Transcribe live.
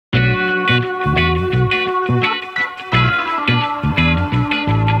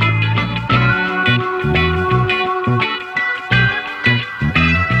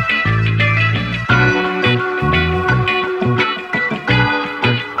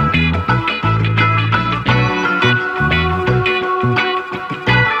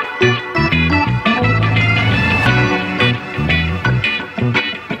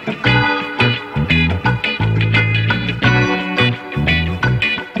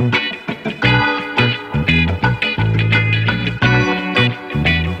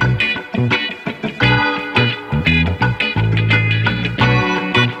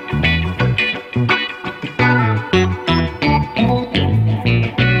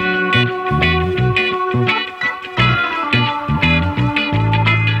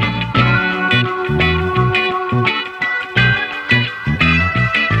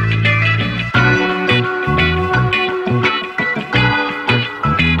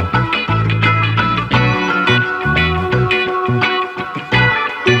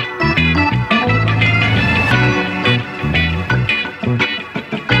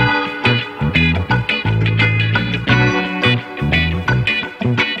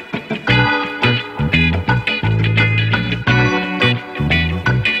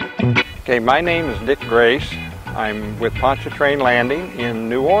Okay, my name is Dick Grace. I'm with Pontchartrain Landing in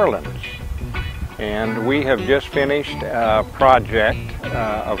New Orleans. And we have just finished a project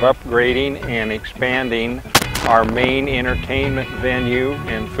of upgrading and expanding our main entertainment venue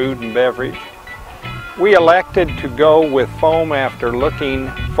and food and beverage. We elected to go with foam insulation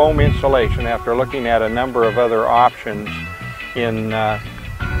after looking at a number of other options in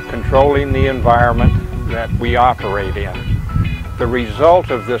controlling the environment that we operate in. The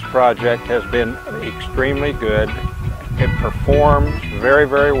result of this project has been extremely good. It performs very,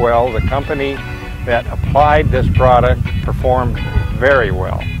 very well. The company that applied this product performed very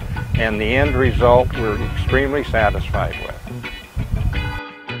well, and the end result we're extremely satisfied with.